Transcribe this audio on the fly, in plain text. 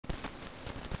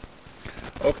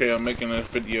Okay, I'm making this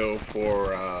video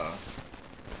for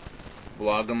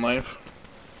vlogging life,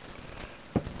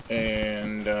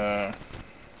 and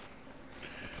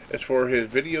it's for his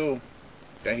video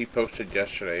that he posted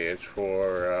yesterday. It's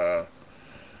for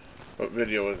what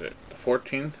video was it? The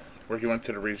 14th, where he went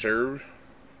to the reserve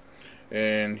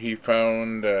and he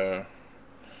found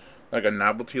like a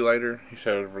novelty lighter. He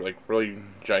said it was like really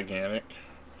gigantic.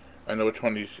 I know which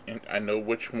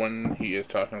one he is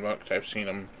talking about because I've seen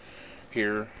him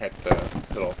here at the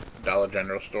little Dollar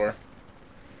General store.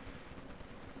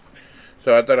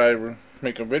 So I thought I'd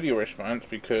make a video response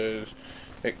because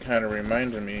it kind of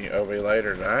reminded me of a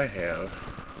lighter that I have,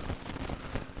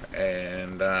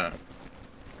 and I'll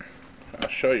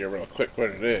show you real quick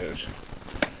what it is.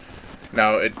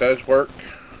 Now it does work,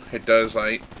 it does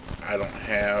light. I don't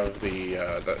have the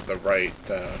right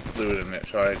fluid in it,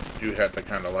 so I do have to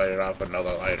kind of light it off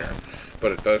another lighter,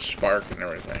 but it does spark and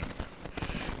everything.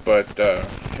 But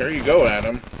here you go,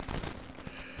 Adam.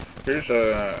 Here's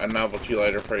a novelty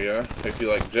lighter for you if you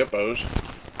like zippos.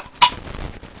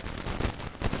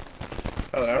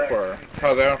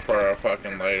 How's that for a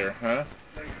fucking lighter, huh?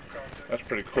 That's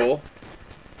pretty cool.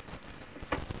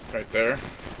 Right there.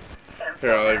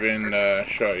 Here, I'll even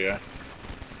show you.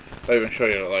 I'll even show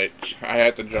you the lights. I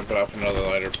had to jump it off another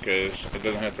lighter because it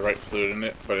doesn't have the right fluid in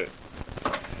it, but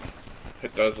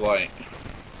it does light.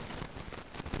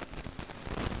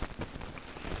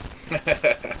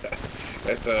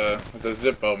 It's a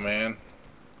Zippo, man.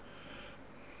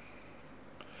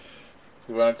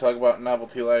 You want to talk about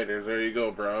novelty lighters? There you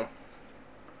go, bro.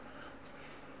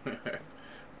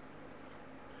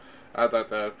 I thought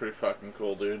that was pretty fucking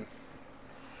cool, dude.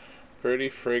 Pretty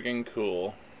friggin'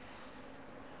 cool.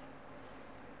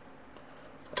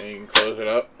 And you can close it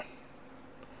up.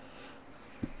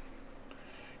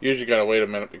 Usually gotta wait a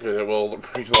minute because it will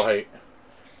relight.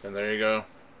 And there you go.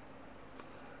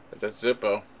 It's a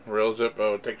Zippo. Real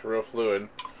Zippo. It takes real fluid.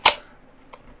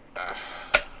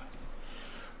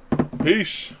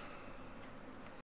 Peace.